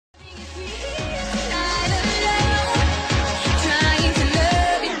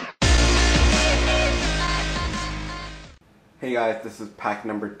Hey guys, this is pack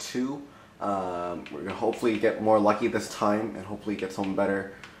number 2. We're gonna hopefully get more lucky this time and hopefully get something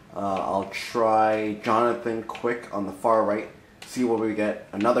better. I'll try Jonathan Quick on the far right, see what we get.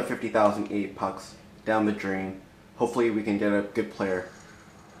 Another 50,008 pucks down the drain. Hopefully we can get a good player.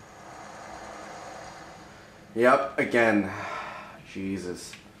 Yep, again.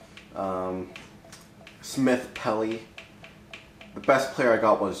 Jesus. Smith Pelly. The best player I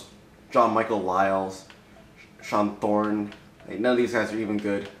got was John Michael Lyles, Sean Thorne. None of these guys are even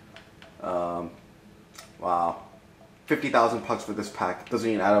good. Wow. 50,000 pucks for this pack. Doesn't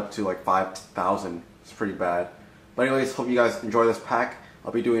even add up to like 5,000. It's pretty bad. But anyways, hope you guys enjoy this pack.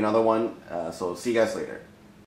 I'll be doing another one. So see you guys later.